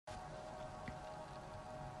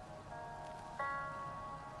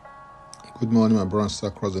Good morning, my brothers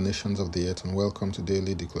across the nations of the earth, and welcome to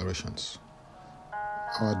Daily Declarations.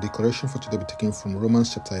 Our declaration for today will be taken from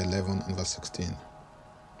Romans chapter 11 and verse 16.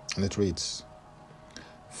 And it reads,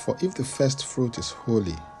 "For if the first fruit is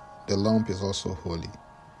holy, the lump is also holy.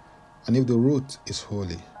 And if the root is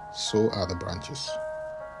holy, so are the branches."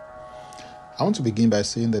 I want to begin by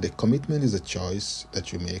saying that a commitment is a choice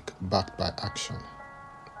that you make backed by action.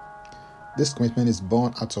 This commitment is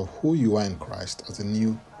born out of who you are in Christ as a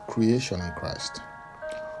new creation in Christ.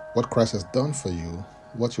 What Christ has done for you,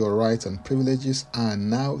 what your rights and privileges are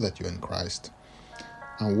now that you're in Christ,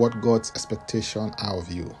 and what God's expectations are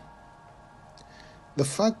of you. The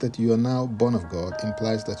fact that you are now born of God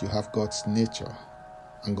implies that you have God's nature,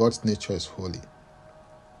 and God's nature is holy.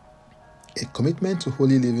 A commitment to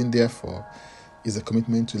holy living, therefore, is a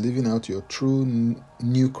commitment to living out your true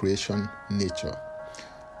new creation nature,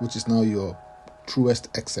 which is now your truest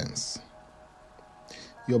essence.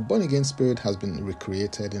 Your born-again spirit has been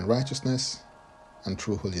recreated in righteousness and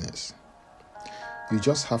true holiness. You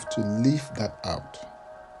just have to live that out.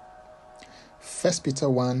 1 Peter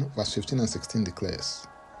 1 verse 15 and 16 declares,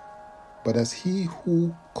 "But as he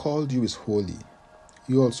who called you is holy,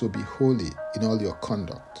 you also be holy in all your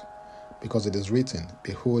conduct, because it is written,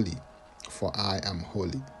 'Be holy, for I am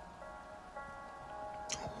holy.'"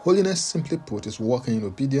 Holiness, simply put, is walking in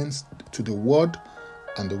obedience to the word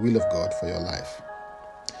and the will of God for your life.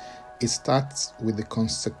 It starts with the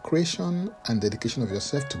consecration and dedication of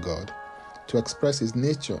yourself to God to express His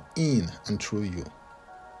nature in and through you.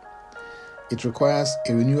 It requires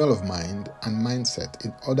a renewal of mind and mindset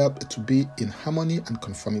in order to be in harmony and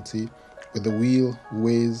conformity with the will,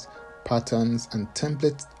 ways, patterns, and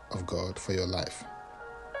templates of God for your life.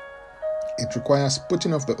 It requires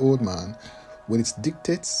putting off the old man with its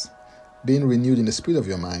dictates, being renewed in the spirit of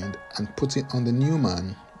your mind, and putting on the new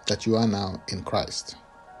man that you are now in Christ.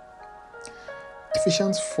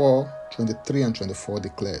 Ephesians 4:23 and 24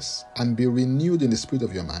 declares, "And be renewed in the spirit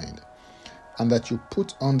of your mind, and that you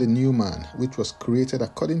put on the new man, which was created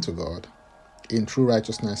according to God, in true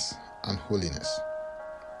righteousness and holiness."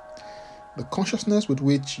 The consciousness with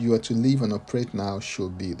which you are to live and operate now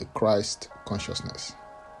should be the Christ consciousness.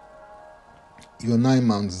 You are now in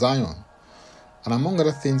Mount Zion, and among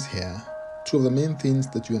other things here, two of the main things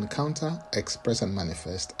that you encounter, express, and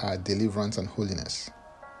manifest are deliverance and holiness.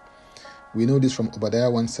 We know this from Obadiah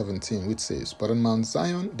 1:17, which says, "But on Mount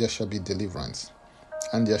Zion there shall be deliverance,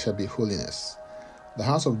 and there shall be holiness. The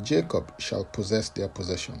house of Jacob shall possess their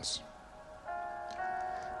possessions."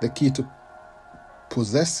 The key to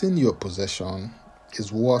possessing your possession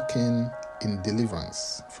is walking in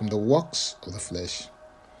deliverance from the works of the flesh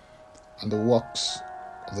and the works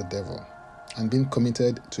of the devil, and being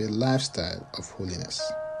committed to a lifestyle of holiness.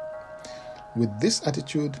 With this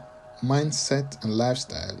attitude, mindset, and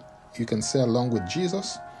lifestyle, you can say along with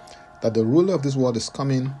Jesus that the ruler of this world is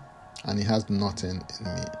coming and he has nothing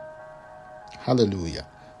in me. Hallelujah.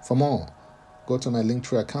 For more, go to my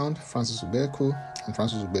Linktree account, Francis Ubeku, and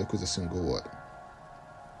Francis Ubeku is a single word.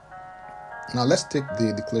 Now let's take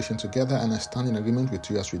the declaration together, and I stand in agreement with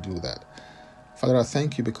you as we do that. Father, I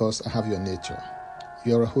thank you because I have your nature.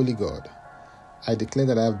 You are a holy God. I declare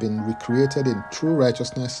that I have been recreated in true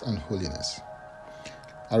righteousness and holiness.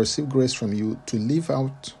 I receive grace from you to live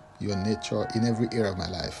out your nature in every area of my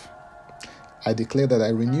life. I declare that I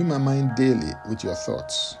renew my mind daily with your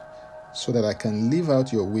thoughts so that I can live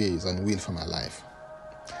out your ways and will for my life.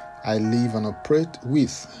 I live and operate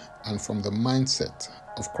with and from the mindset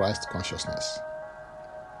of Christ consciousness.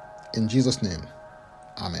 In Jesus' name,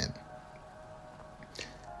 Amen.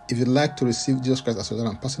 If you'd like to receive Jesus Christ as your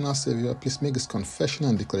Lord and personal Savior, please make this confession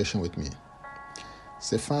and declaration with me.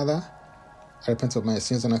 Say, "Father, I repent of my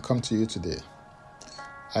sins and I come to you today.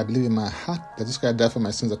 I believe in my heart that Jesus Christ died for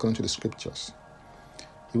my sins according to the scriptures.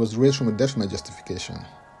 He was raised from the dead for my justification.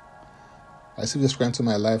 I receive Jesus Christ into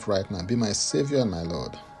my life right now. Be my Savior and my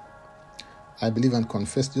Lord. I believe and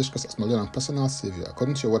confess Jesus Christ as my Lord and personal Savior.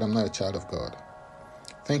 According to your word, I'm now a child of God.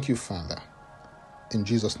 Thank you, Father. In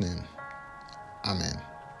Jesus' name, Amen."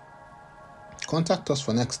 Contact us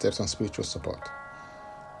for next steps and spiritual support.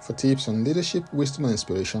 For tips on leadership, wisdom, and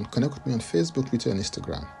inspiration, connect with me on Facebook, Twitter, and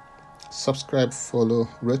Instagram. Subscribe, follow,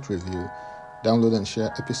 rate, review, download, and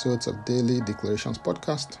share episodes of Daily Declarations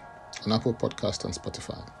podcast on Apple Podcast and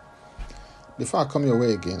Spotify. Before I come your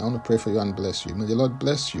way again, I want to pray for you and bless you. May the Lord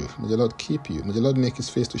bless you. May the Lord keep you. May the Lord make His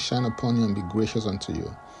face to shine upon you and be gracious unto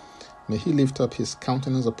you. May He lift up His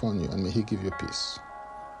countenance upon you, and may He give you peace.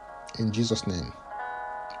 In Jesus' name,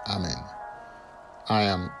 Amen. I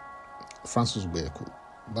am Francis Ubeku.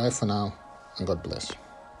 Bye for now, and God bless.